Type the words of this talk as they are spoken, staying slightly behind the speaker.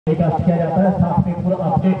Telecast किया जाता है। साथ में पूरा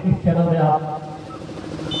अपडेट इस चैनल में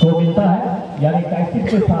आपको मिलता है, यानी कैसेट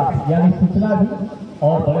के साथ, यानी सूचना भी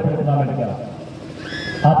और बड़े बड़े टूर्नामेंट का।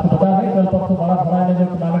 आपको पता है कल परसों बड़ा हवाई नगर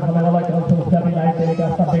टूर्नामेंट होने वाला है, से उसका भी लाइव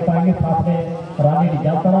टेलीकास्ट आप देख पाएंगे। साथ में रानी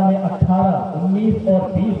जामताड़ा में 18, 19 और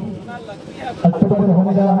 20 अक्टूबर को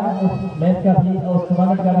होने जा रहा है। उस मैच का भी और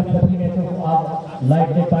टूर्नामेंट का भी सभी मैचों को आप लाइव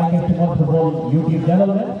देख पाएंगे सिमर फुटबॉल यूट्यूब चैनल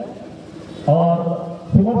में। और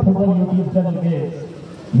सिमर फुटबॉल यूट्यूब चैनल के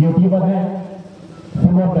यूट्यूबर हैं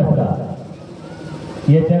सिमर बेहरा।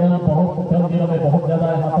 ये चैनल बहुत कम दिनों में बहुत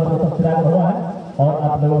ज्यादा यहाँ पर सब्सक्राइब हुआ है और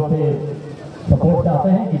आप लोगों से सपोर्ट चाहते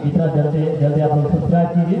हैं कि जितना जल्दी आप लोग सब्सक्राइब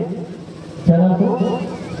कीजिए चैनल को,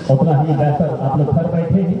 उतना ही बेहतर। आप लोग घर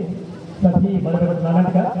बैठे ही सभी बड़े बड़े टूर्नामेंट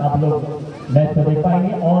का आप लोग मैच को देख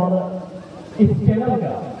पाएंगे। और इस चैनल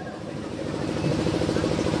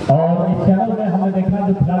में हमने देखा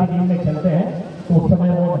जो खिलाड़ी टीम में खेलते हैं उस समय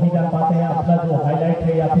वो नहीं जान पाते हैं अपना जो हाईलाइट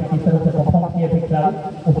है या फिर किस तरह से परफॉर्म किए थे खिलाड़ी,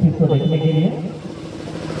 उस चीज को देखने के लिए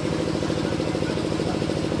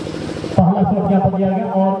पहला शॉट यहाँ पर दिया गया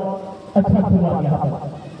और अच्छा शुरुआत यहाँ पर।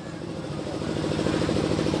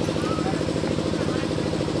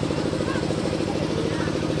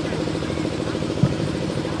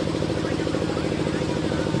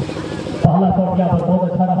 पहला शॉट यहाँ पर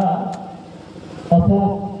बहुत अच्छा रहा।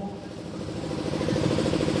 अशोक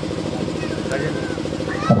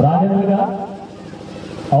राजेंद्र का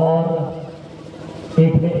और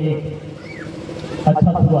एक में एक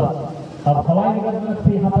अच्छा शुरुआत। अब हवाई नगर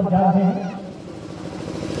से यहाँ पर जा रहे हैं।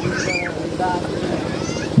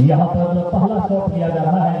 यहाँ पर पहला शॉट लिया जा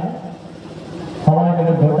रहा है हवाई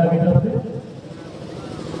नगर गोड्डा की तरफ से।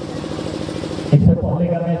 इससे पहले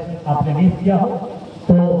का मैच आपने मिस किया हो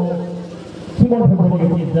तो सिमर फुटबॉल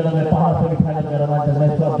यूट्यूब चैनल में पहला सेमीफाइनल में रोमांचक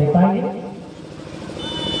मैच को आप देख पाएंगे।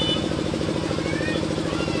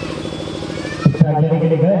 लेने के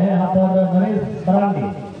लिए गए हैं यहाँ पर नरेश बरांडी।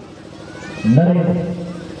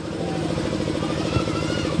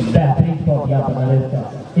 बेहतरीन शॉट यहाँ पर नरेश का,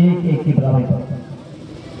 1-1 की बराबरी पर।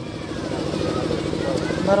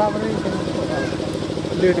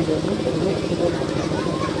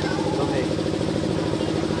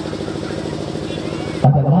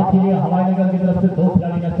 अच्छा, बात कीजिए हवाई नगर की तरफ से 2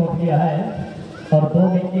 खिलाड़ी ने शॉट लिया है और 2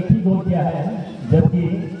 में 1 ही गोल किया है, जबकि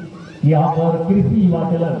यहाँ पर कृषि युवा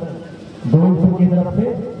टेलर गोविंदपुर की तरफ से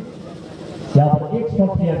यहाँ पर 1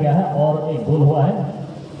 शॉट किया गया है और 1 गोल हुआ है।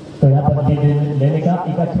 तो यहाँ पर लेने का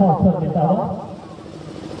एक अच्छा अवसर मिलता हुआ।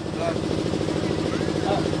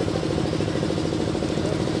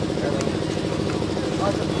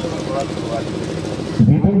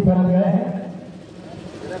 विपिन चल गए हैं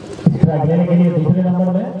स्ट्राइक लेने के लिए दूसरे नंबर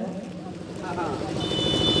में।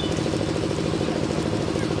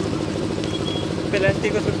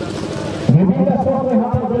 विपिन का शॉट को यहाँ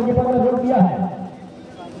पर गोलकीपर ने रोक दिया है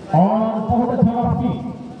और बहुत अच्छा वापसी।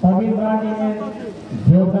 तमीर रानी ने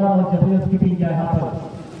जोरदार और जबरदस्त कीपिंग किया यहाँ पर,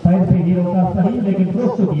 पैर से ही रोका सही लेकिन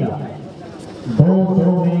क्रॉस तो दिया।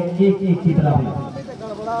 2-2 में 1-1 की बराबरी।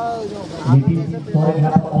 विपिन थोड़े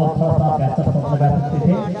यहाँ पर और थोड़ा सा बेहतर शॉट लगा सकते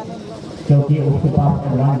थे क्योंकि उसके पास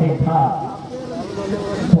एडवांटेज था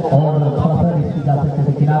और थोड़ा सा रिस्क जा सकते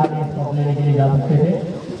थे, किनारे में शॉट लेने के लिए जा सकते थे,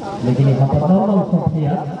 लेकिन यहाँ पर नॉर्मल शॉट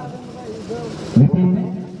किया विपिन ने।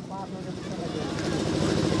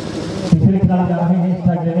 तीसरे खिलाड़ी जा रहे हैं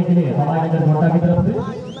स्ट्राइक लेने के लिए हवाई नगर गोड्डा की तरफ से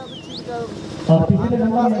और तीसरे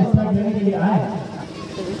नंबर में स्ट्राइक लेने के लिए आए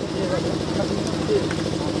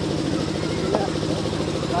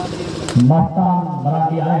मस्तान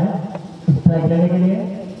बरांडी आए हैं स्ट्राइक लेने के लिए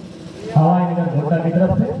हवाई नगर गोड्डा की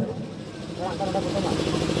तरफ से।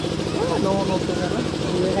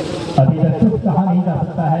 अभी तक कुछ कहा नहीं जा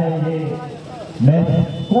सकता है ये मैच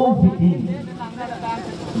कौन सी टीम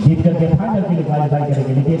जीत करके फाइनल के लिए क्वालिफाई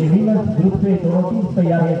करेगी, लेकिन विनर्स ग्रुप से दोनों टीम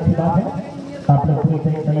तैयारी अच्छी बात है। आप लोग पूरी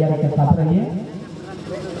तैयारी के साथ रहिए।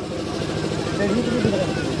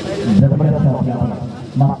 जबरदस्त शॉट यहाँ पर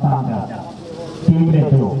मस्तान का, टीम में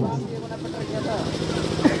 2।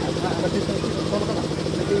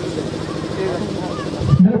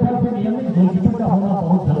 मेरे ख्याल से नियमित गोलकीपर का होना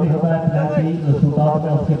बहुत जरूरी होता है पेनल्टी शूटआउट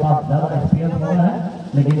में, उसके पास ज्यादा एक्सपीरियंस होना है।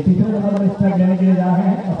 लेकिन तीसरे नंबर में स्ट्राइक लेने के लिए जा रहे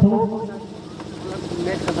हैं अशोक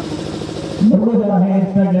मुर्मू जा रहे हैं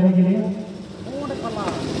स्ट्राइक लेने के लिए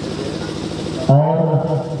और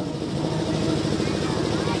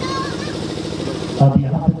अब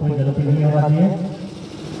यहाँ पे कोई गलती नहीं होना चाहिए।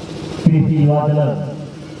 कृषि युवा टेलर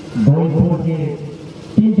गोविंदपुर की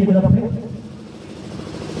टीम की तरफ से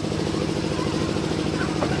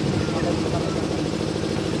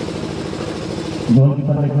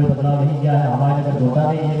गोलकीपर में कोई बदलाव नहीं किया है हवाई नगर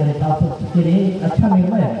गोड्डा ने। ये मेरे ख्याल से उसके लिए अच्छा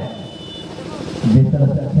निर्णय है, जिस तरह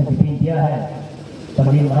से अच्छा कीपिंग किया है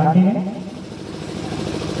प्रवीण मराठी ने।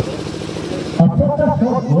 अब तक का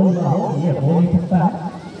शॉट गोल ना हो ये हो नहीं सकता है,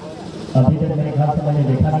 अभी तक मेरे ख्याल से मैंने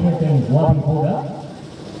देखा नहीं है, कहीं हुआ भी होगा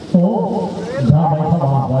तो जहां बैठा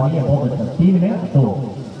वहां हुआ नहीं है। बहुत अच्छा 3 में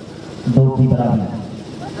 2 की बराबरी।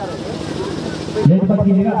 लेकिन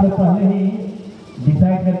की जगह पर पहले ही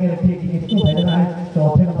डिसाइड करके रखिए कि किसको भेजना है,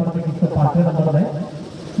 चौथे नंबर पे किसको 5वें नंबर में,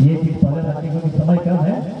 ये चीज पहले रखने क्योंकि समय कम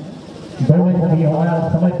है, 2 मैच अभी हो गया और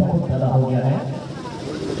समय बहुत ज्यादा हो गया है,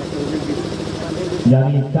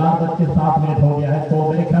 यानी 4:07 हो गया है। तो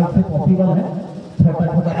मेरे ख्याल से पॉसिबल है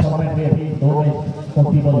छोटा फॉर्मेट में अभी 2 मैच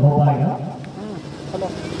पॉसिबल हो पाएगा।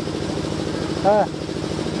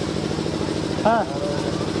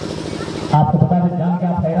 आपको बता दें, जान के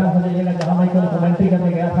आप हैरान हो जाइएगा, जहां मैं कल कमेंट्री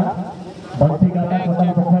करने गया था बंसी का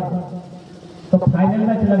तो फाइनल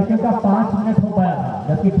मैच लड़कियों का 5 मिनट हो पाया था,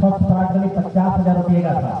 जबकि फर्स्ट प्राइज में 50,000 रुपये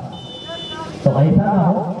का था। तो ऐसा ना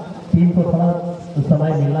हो, टीम को थोड़ा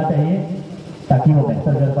समय मिलना चाहिए ताकि वो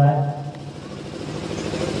बेहतर कर पाए।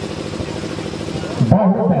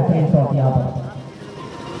 बहुत बेहतरीन शॉट यहाँ पर।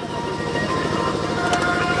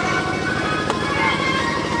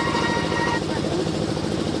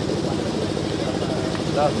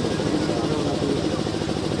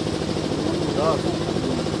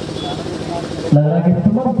 लग रहा है कि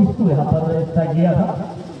सुमन किसको यहाँ पर स्ट्राइक दिया था।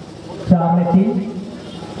 4 में 3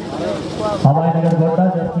 हवाई नगर गोड्डा,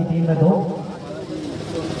 जबकि 3 में 2।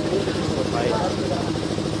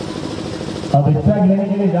 अब स्ट्राइक लेने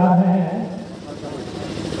के लिए जा रहे हैं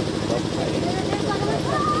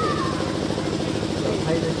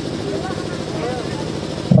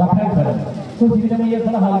कुछ दिन में, ये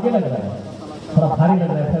थोड़ा हल्के लग रहा है, थोड़ा भारी लग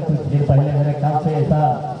रहा है। कुछ दिन पहले मेरे ख्याल से ऐसा,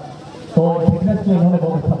 तो फिटनेस को इन्होंने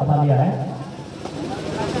बहुत अच्छा बना लिया है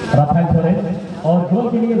राफेल छोरे। और गोल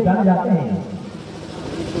के लिए जाने जाते हैं,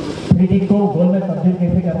 फ्री किक को गोल में तब्दील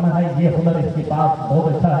कैसे करना है, ये हुनर इसके पास बहुत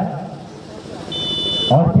अच्छा है।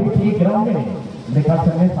 और फिर एक ग्राउंड में देखा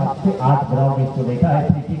हमने 7 से 8 ग्राउंड इसको देखा है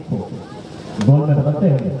फ्री किक को गोल में बदलते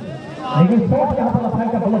हुए। लेकिन शॉट यहाँ पर राफेल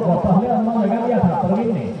का ब्लॉक हुआ, पहले अनुमान लगा लिया था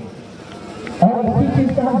प्रवीण ने, और इसी चीज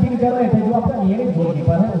का हम डील कर रहे थे। जो आपका नियमित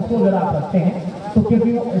गोलकीपर है उसको अगर आप रखते हैं तो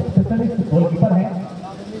क्योंकि वो स्पेशलिस्ट गोलकीपर है,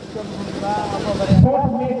 शॉट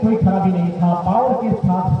में कोई खराबी नहीं था, पावर के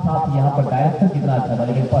साथ साथ यहाँ पर डायरेक्शन कितना अच्छा था।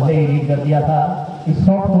 लेकिन पहले ही रीड कर दिया था इस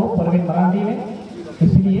शॉट को प्रवीण मराठी ने,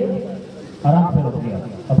 इसलिए आराम से रोक दिया।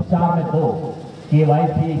 अब 4 में 2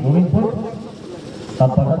 K.Y.C गोविंदपुर। अब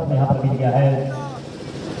बढ़त में यहाँ पर गिर गया है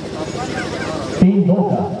 3-2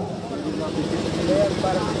 का।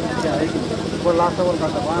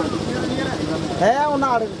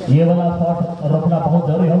 ये वाला शॉट रोकना बहुत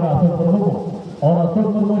जरूरी होगा अशोक मुर्मू को। और अशोक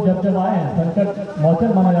मुर्मू जब आए हैं, संकट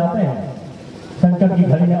मौसम माना जाते हैं, संकट की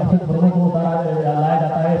घड़ी में अशोक मुर्मू को लाया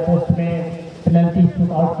जाता है पोस्ट में पेनल्टी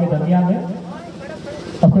शूट आउट के दरमियान में।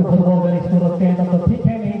 अशोक मुर्मू अगर इसको रोकते हैं तब तो ठीक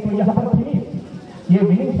है, नहीं तो यहाँ पर फिनिश, ये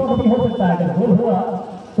विनिंग शॉट भी हो सकता है। अगर गोल हुआ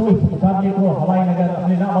तो इस मुकाबले को हवाई नगर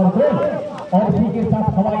अपने नाम और गोल, और इसी के साथ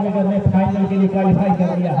हवाई नगर ने फाइनल के लिए क्वालिफाई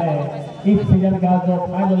कर लिया है। इस सीजन का जो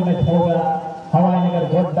फाइनल मैच होगा हवाई नगर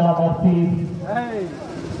गोड्डा वर्सेस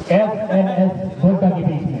एसएनएस गोड्डा के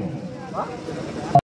बीच में।